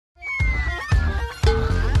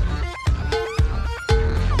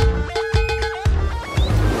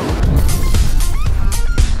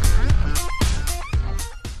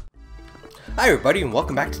Hi everybody and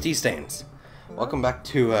welcome back to T-Stains. Welcome back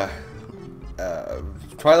to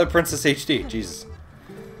Twilight Princess HD. Jesus.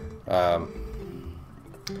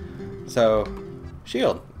 So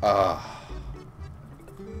shield.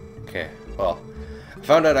 Okay, well, I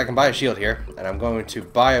found out I can buy a shield here, and I'm going to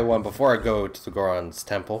buy one before I go to the Goron's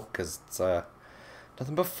temple, because it's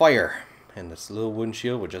nothing but fire, and this little wooden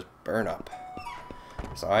shield would just burn up.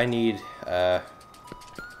 So I need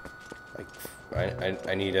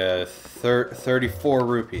I need 34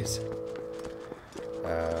 rupees.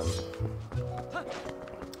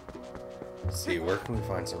 Let's see, where can we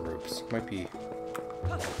find some rupes? Might be.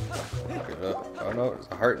 Oh no, there's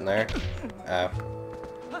a heart in there.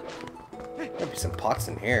 Might be some pots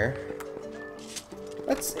in here.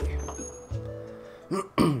 Let's see.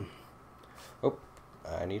 Oh,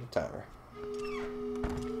 I need a timer.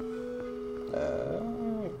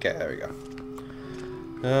 Okay, there we go.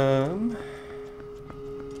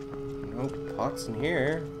 No pots in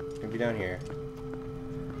here. Maybe down here.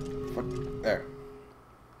 Fuck, there.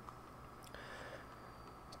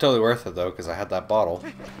 Totally worth it though, because I had that bottle.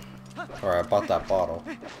 Or I bought that bottle.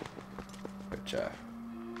 Which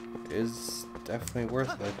is definitely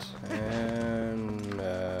worth it. And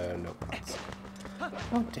no pots.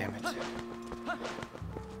 Oh damn it.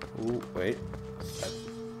 Ooh, wait.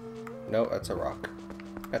 No, that's a rock.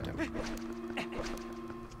 God damn it.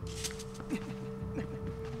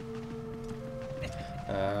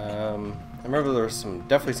 I remember there was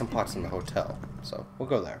definitely some pots in the hotel, so we'll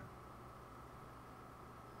go there.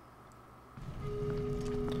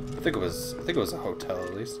 I think it was a hotel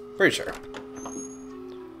at least. Pretty sure.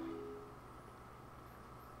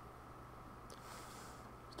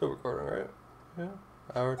 Still recording, right? Yeah.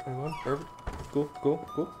 Hour 21. Perfect. Cool.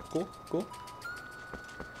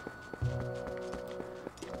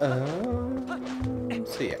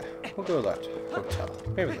 So yeah, we'll go to that hotel.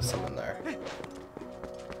 Maybe there's someone there.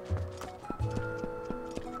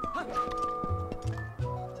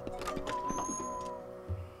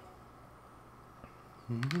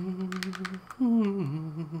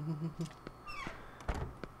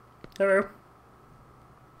 Hello.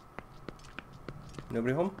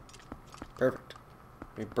 Nobody home? Perfect.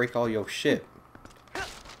 Let me break all your shit.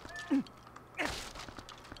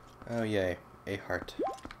 Oh yay, a heart.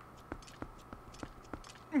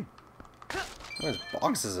 There's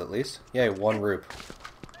boxes at least. Yay, 1 rupe.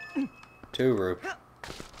 2 rupe.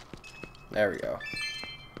 There we go.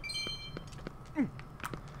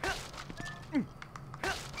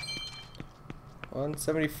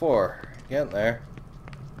 $174. Getting there.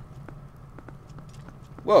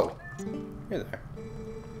 Whoa. You're there.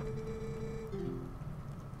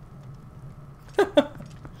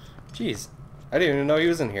 Jeez. I didn't even know he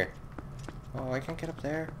was in here. Oh, I can't get up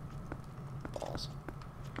there. Balls.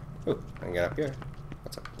 Ooh, I can get up here.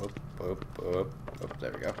 What's up? Whoop, whoop, whoop. Whoop,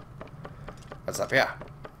 there we go. What's up? Yeah.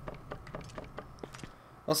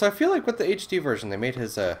 Also, I feel like with the HD version, they made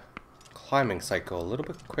his climbing cycle a little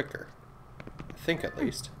bit quicker. I think, at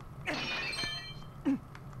least.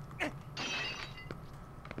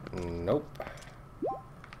 Nope.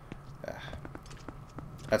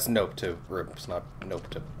 That's nope to rooms, not nope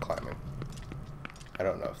to climbing. I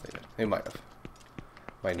don't know if they did. They might have.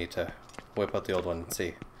 Might need to whip out the old one and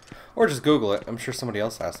see. Or just Google it. I'm sure somebody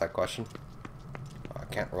else asked that question. Oh, I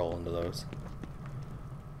can't roll into those.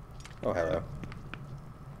 Oh, hello.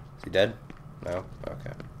 Is he dead? No?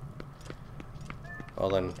 Okay. Well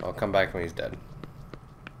then, I'll come back when he's dead. In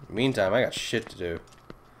the meantime, I got shit to do.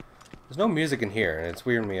 There's no music in here, and it's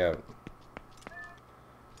weirding me out.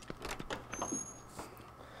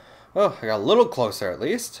 Well, I got a little closer at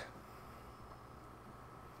least.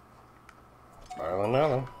 Better than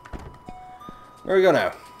nothing. Where we go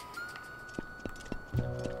now?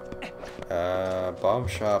 Bomb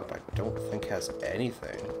shop, I don't think has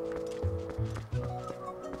anything.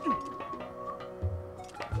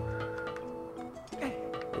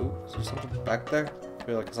 Ooh, is there something back there? I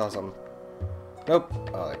feel like I saw something. Nope.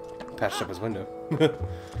 Oh, I patched up his window.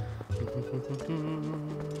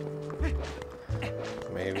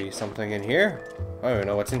 Maybe something in here? I don't even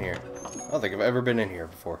know what's in here. I don't think I've ever been in here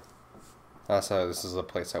before. Also, this is the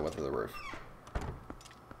place I went through the roof.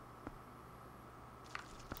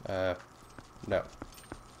 No.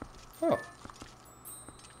 Oh.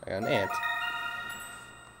 I got an ant.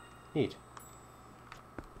 Neat.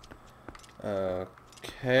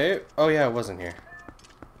 Okay. Oh yeah, it was in here.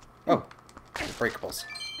 Oh. Breakables.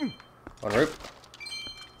 1 rupe.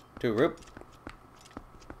 2 rupe.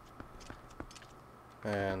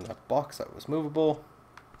 And a box that was movable.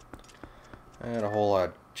 And a whole lot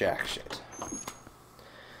of jack shit.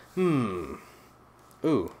 Ooh.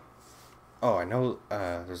 Oh, I know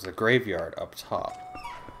there's a graveyard up top.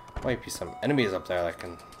 Might be some enemies up there that I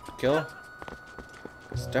can kill.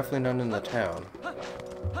 There's definitely none in the town.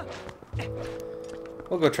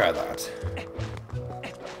 We'll go try that.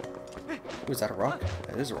 Ooh, is that a rock?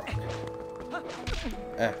 That is a rock.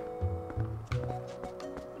 Eh.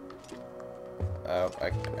 Oh, I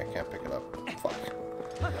can't pick it up. Fuck.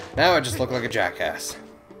 Now I just look like a jackass.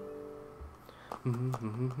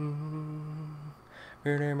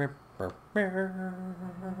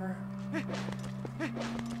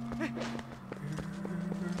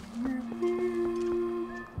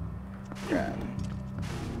 Grab.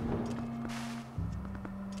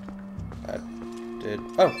 That did.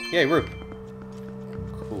 Oh, yay, root.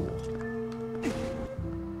 Cool.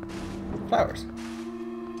 Flowers.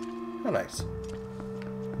 How nice.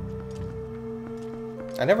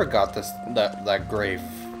 I never got that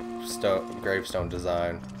gravestone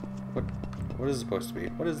design. What is it supposed to be?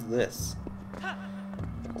 What is this? A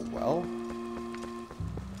well?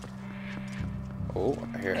 Oh,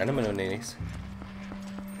 I hear anemones.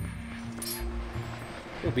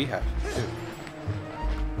 Oh, beehive. Ooh.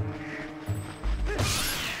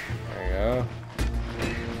 There you go.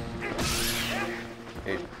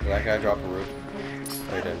 Hey, did that guy drop a root?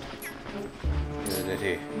 Oh, he didn't. Neither did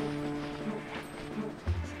he.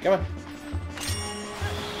 Come on.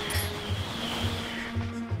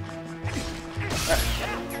 Ah.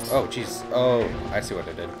 Oh, jeez. Oh, I see what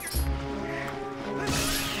I did.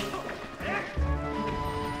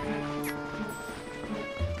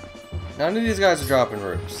 None of these guys are dropping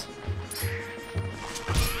roots.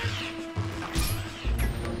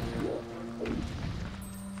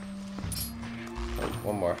 Oh,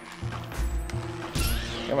 one more.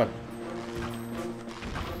 Come on.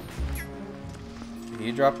 Did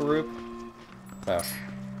you drop a root? No.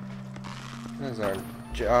 Those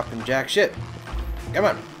aren't dropping jack shit. Come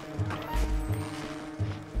on.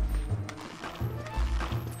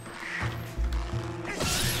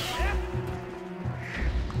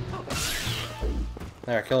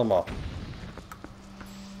 There, kill them all.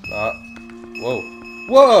 Whoa.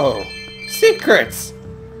 Whoa! Secrets!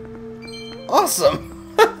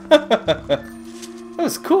 Awesome! That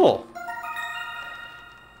was cool.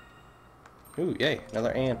 Ooh, yay,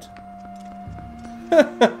 another ant.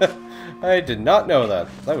 I did not know that.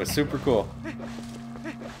 That was super cool.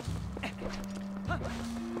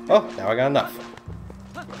 Oh, now I got enough.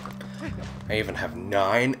 I even have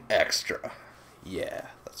 9 extra. Yeah,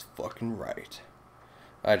 that's fucking right.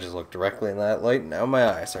 I just looked directly in that light and now my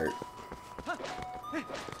eyes hurt.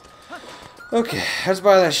 Okay, let's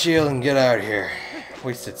buy that shield and get out of here.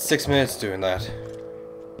 Wasted 6 minutes doing that.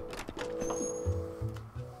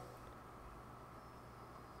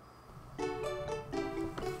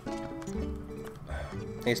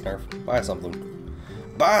 Hey Snarf, buy something.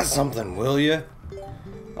 Buy something, will ya?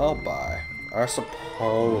 I'll buy. I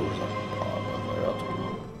suppose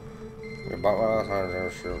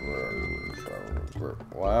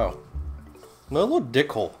wow. No little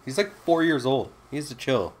dickhole. He's like 4 years old. He needs to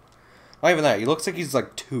chill. Not even that. He looks like he's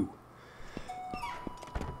like 2.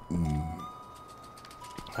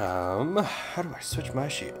 How do I switch my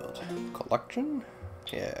shield? Collection?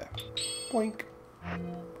 Yeah. Boink.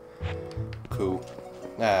 Cool.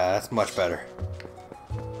 Ah, that's much better.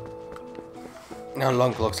 Now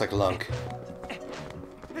Lunk looks like Lunk.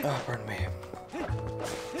 Oh, pardon me.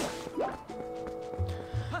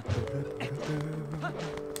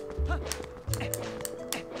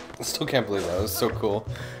 I still can't believe that. That was so cool.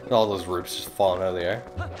 All those roots just falling out of the air.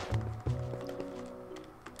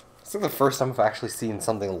 It's like the first time I've actually seen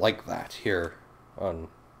something like that here on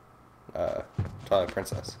Twilight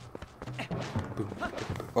Princess.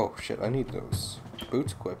 Oh shit, I need those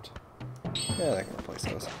boots equipped. Yeah, I can replace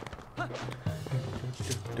those.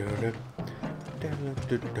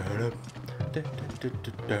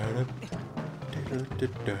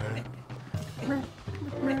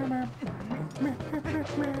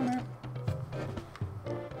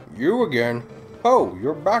 You again? Oh,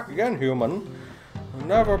 you're back again, human.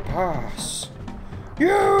 Never pass.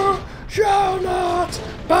 You shall not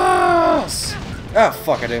pass! Ah,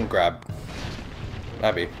 fuck, I didn't grab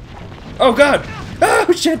Abby. Oh god!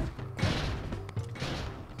 Oh shit!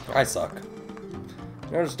 I suck.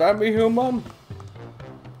 You understand me, human?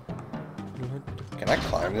 Can I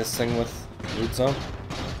climb this thing with boots on?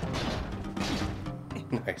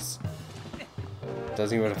 Nice.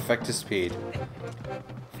 Doesn't even affect his speed.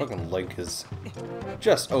 Fucking Link is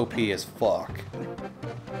just OP as fuck.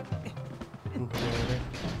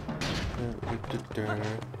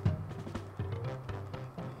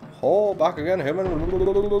 Oh, back again, human.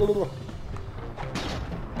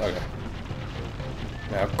 Okay.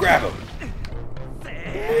 Now grab him.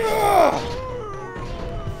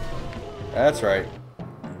 That's right.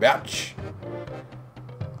 Batch.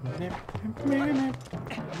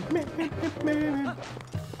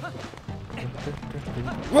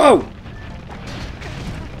 Whoa!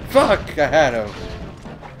 Fuck! I had him.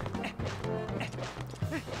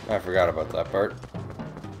 I forgot about that part.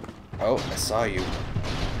 Oh, I saw you.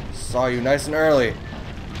 Saw you nice and early.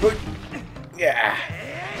 Yeah.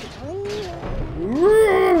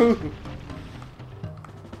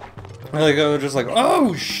 I like go just like,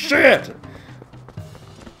 oh shit!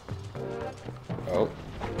 Oh.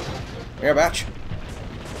 Here, batch.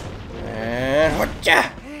 And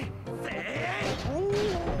whatcha?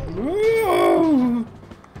 Woo!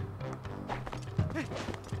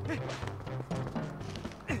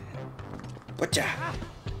 Whatcha?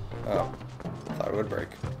 Oh, I thought it would break.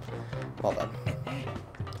 Well done.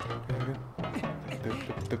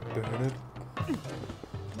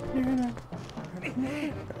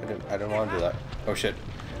 I didn't want to do that. Oh shit.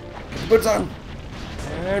 Boots on!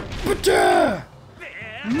 And whatcha?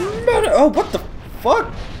 Oh, what the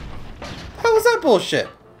fuck? How was that bullshit?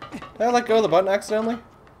 Did I let go of the button accidentally?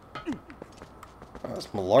 Oh, that's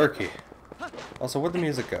malarkey. Also, where'd the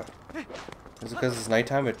music go? Is it because it's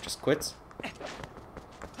nighttime it just quits?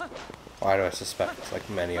 Why do I suspect? It's like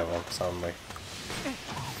many of them suddenly.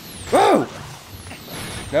 Whoa!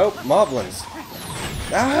 Nope, moblins.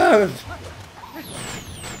 Ah!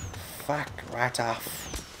 Fuck, right off.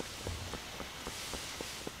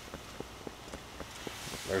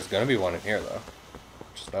 There's gonna be one in here though.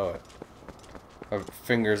 Just know it. My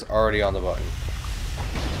finger's already on the button.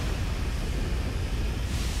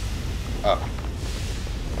 Oh.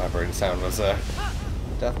 Vibrating sound was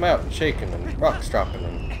Death Mountain shaking and rocks dropping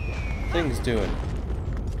and things doing.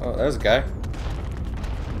 Oh, there's a guy.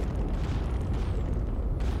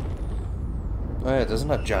 Oh yeah, doesn't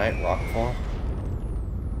a giant rock fall?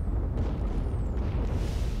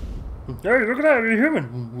 Hey, look at that, there's a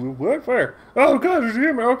human. What for? Oh god, there's a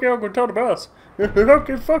human. Okay, I'll go tell the boss.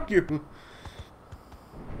 Okay, fuck you.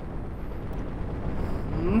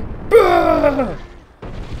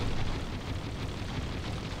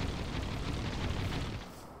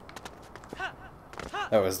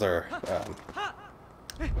 That was their,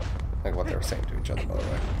 like what they were saying to each other, by the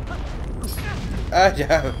way. Ah,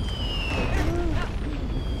 yeah.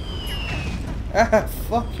 Ah,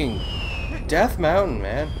 fucking Death Mountain,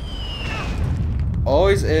 man.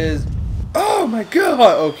 Always is. Oh my god!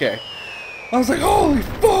 Okay. I was like, holy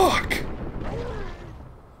fuck!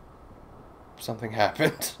 Something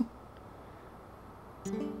happened.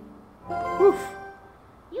 Woof.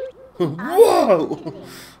 Whoa!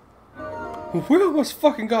 We almost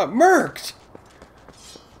fucking got murked!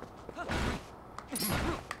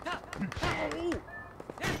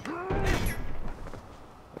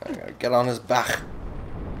 I gotta get on his back.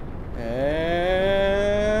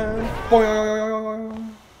 And...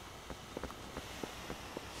 boing.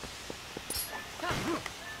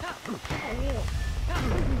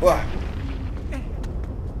 Wah.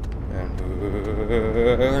 And...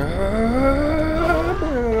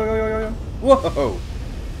 whoa!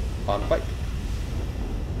 On pipe.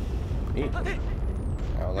 Neat. I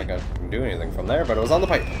don't think I can do anything from there, but it was on the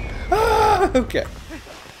pipe. Ah, okay.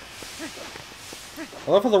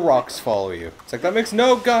 I love how the rocks follow you. It's like, that makes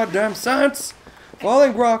no goddamn sense!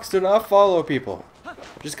 Falling rocks do not follow people.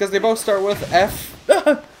 Just because they both start with F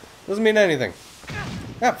doesn't mean anything.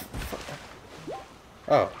 F.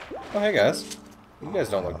 Oh. Oh, hey guys. You guys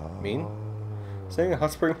don't look mean. Saying a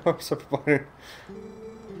hot spring pumps up water.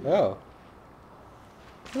 Oh.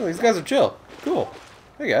 Oh, these guys are chill. Cool.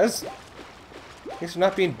 Hey guys. Thanks for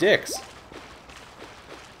not being dicks.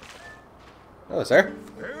 Hello, sir.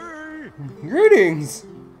 Greetings!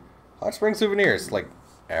 Hot spring souvenirs like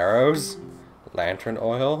arrows, lantern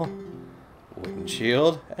oil,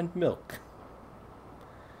 windshield, and milk.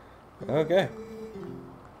 Okay.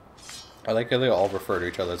 I like how they all refer to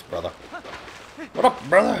each other as brother. What up,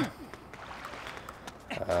 brother?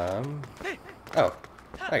 Oh.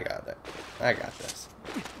 I got it. I got this.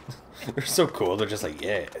 They're so cool. They're just like,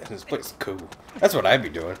 yeah, this place is cool. That's what I'd be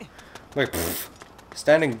doing. Like, pfft,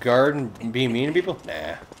 standing guard and being mean to people?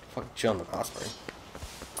 Nah. Fucking chilling in the hot spring.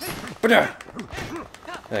 But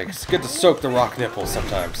like, it's good to soak the rock nipples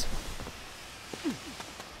sometimes.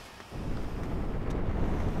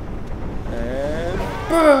 And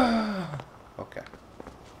okay.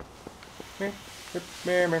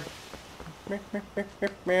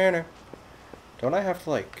 Don't I have to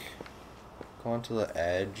like go onto the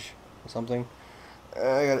edge or something?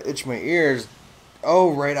 I gotta itch my ears.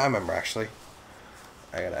 Oh right, I remember actually.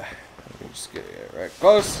 I gotta just get it right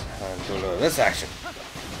close and do a little of this action.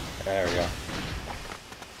 There we go.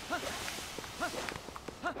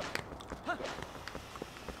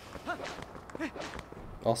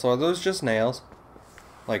 Also, are those just nails?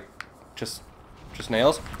 Like, just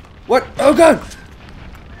nails? What? Oh god!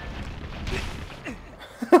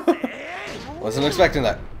 Wasn't expecting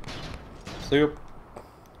that. Sleep.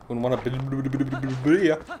 Wouldn't want to.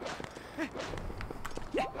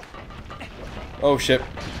 Oh shit.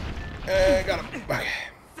 Got him. Okay.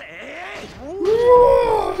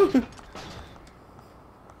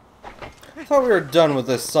 I thought we were done with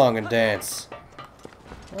this song and dance.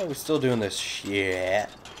 Why are we still doing this shit?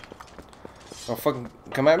 Oh, fucking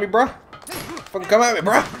come at me, bruh. Fucking come at me,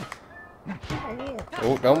 bruh.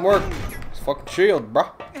 Oh, don't work. It's fucking shield,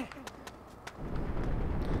 bruh.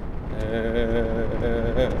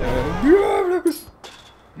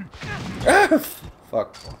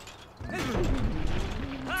 Fuck.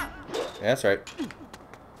 Yeah, that's right.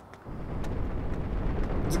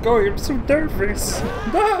 It's going. I'm so nervous.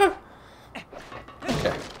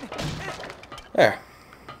 Okay. There.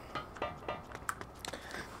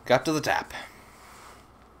 Got to the tap.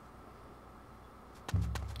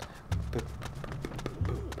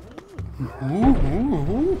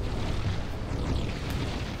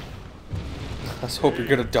 Let's hope you're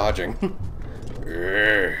good at dodging.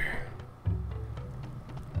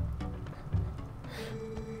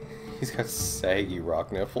 He's got saggy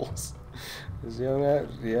rock nipples. His young ass,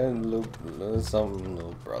 yeah, some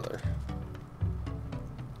little brother.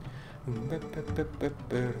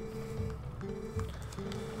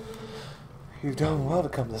 You've done well to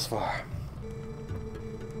come this far.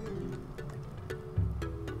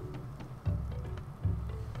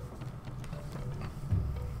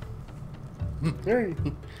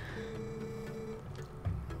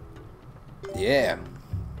 Yeah.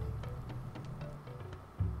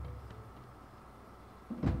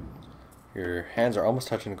 Your hands are almost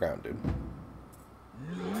touching the ground, dude.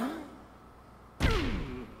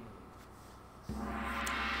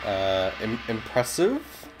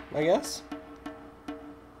 Impressive, I guess.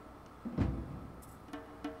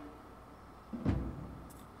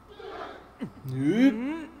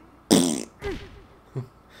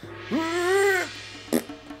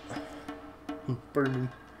 Burn me.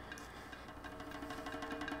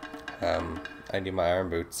 I need my iron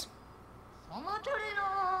boots.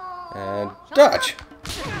 And dodge!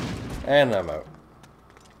 And I'm out.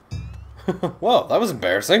 Well, that was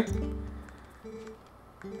embarrassing.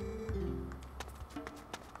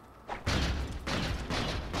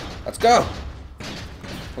 Let's go!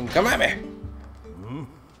 Come at me!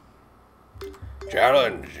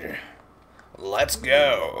 Challenge! Let's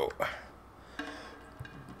go!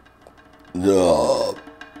 No.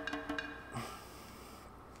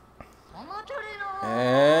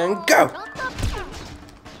 And go!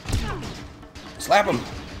 Slap him!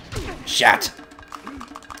 Shot!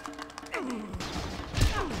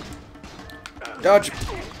 Dodge!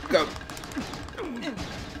 Go!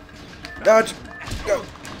 Dodge! Go!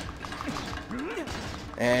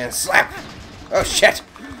 And slap! Oh shit!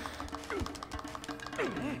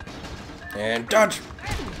 And dodge!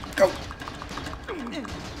 Go!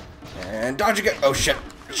 And dodge again! Oh shit!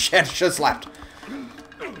 Shit! Should've slapped!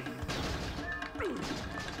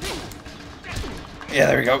 Yeah,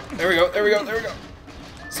 there we go. There we go. There we go. There we go.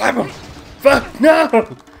 Slap him! Fuck! No!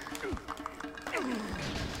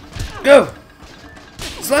 Go!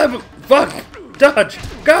 Slap him! Fuck! Dodge!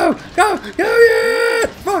 Go! Go! Go! Yeah!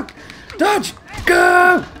 Fuck! Dodge!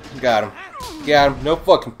 Go! Got him. Got him. No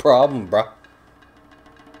fucking problem, bro.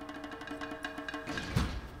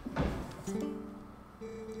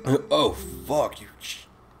 Oh, fuck. You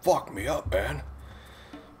fucked me up, man.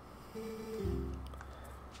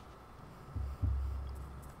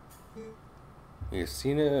 You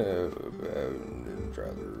seen a rather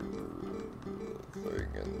thing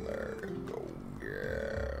in there to go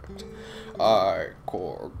get. I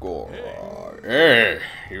core Gora. Hey,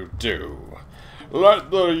 you do.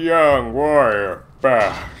 Let the young warrior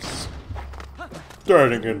pass.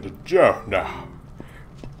 Turning into Joe now.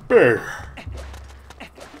 Beer.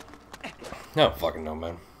 I don't fucking know,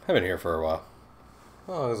 man. I've been here for a while.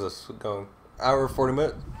 How long is this going? Hour 40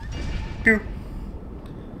 minutes?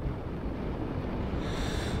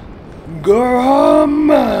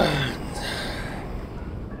 Gorman!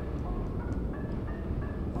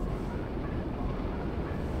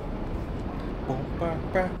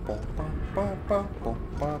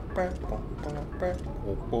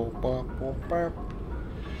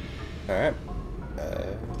 Alright.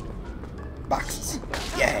 Boxes.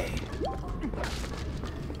 Yay!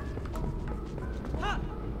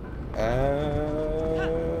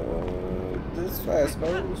 This way, I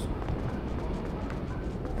suppose.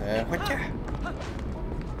 What ya?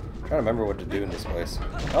 Trying to remember what to do in this place.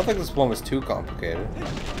 I don't think this one was too complicated.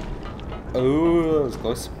 Oh, that was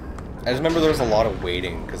close. I just remember there was a lot of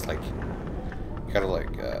waiting, because, like, you gotta, like,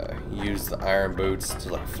 use the iron boots to,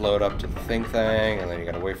 like, float up to the thing, and then you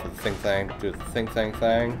gotta wait for the thing to do the thing.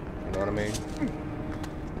 You know what I mean?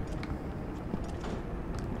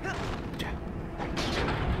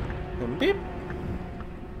 Beep.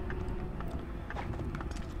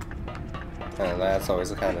 And that's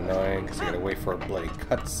always kind of annoying because you gotta wait for a bloody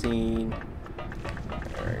cutscene.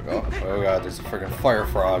 There you go. Oh god, there's a freaking fire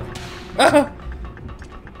frog. Ah!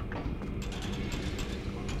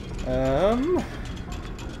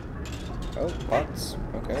 Oh, pots.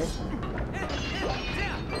 Okay.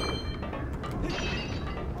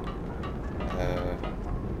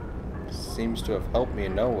 Seems to have helped me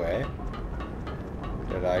in no way.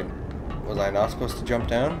 Was I not supposed to jump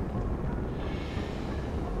down?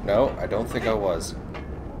 No, I don't think I was.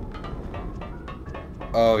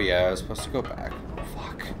 Oh yeah, I was supposed to go back.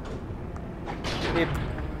 Fuck. Beep.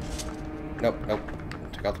 Nope, nope.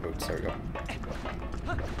 Took out the boots. There we go.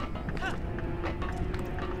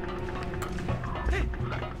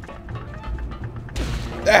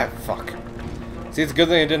 Ah, fuck. See, it's a good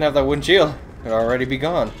thing I didn't have that wooden shield. It'd already be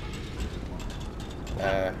gone.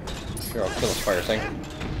 Sure, I'll kill this fire thing.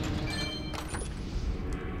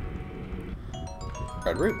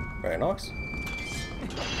 Red root, very nice.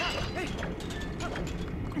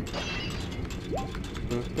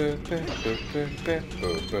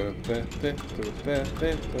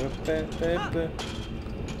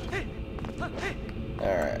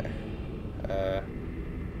 Alright.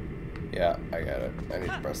 Yeah, I got it. I need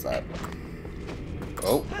to press that.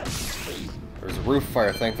 Oh! There's a roof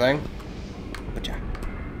fire thing. Gotcha.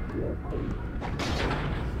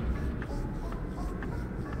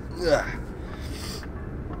 Ugh.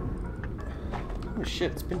 Oh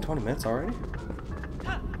shit, it's been 20 minutes already?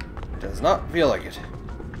 Does not feel like it.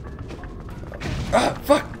 Ah,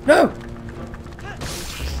 fuck! No!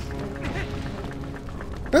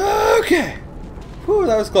 Okay! Whew,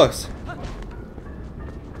 that was close.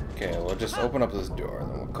 Okay, we'll just open up this door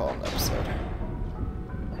and then we'll call it an episode.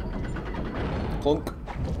 Clunk.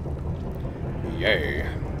 Yay.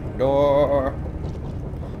 Door.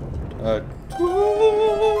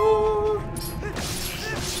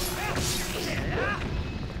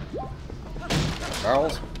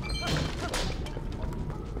 Charles.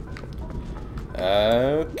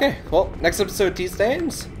 Okay, well, next episode, Tea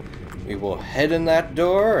Stains, we will head in that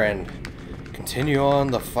door and continue on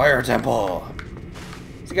the Fire Temple.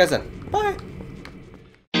 See you guys then. Bye.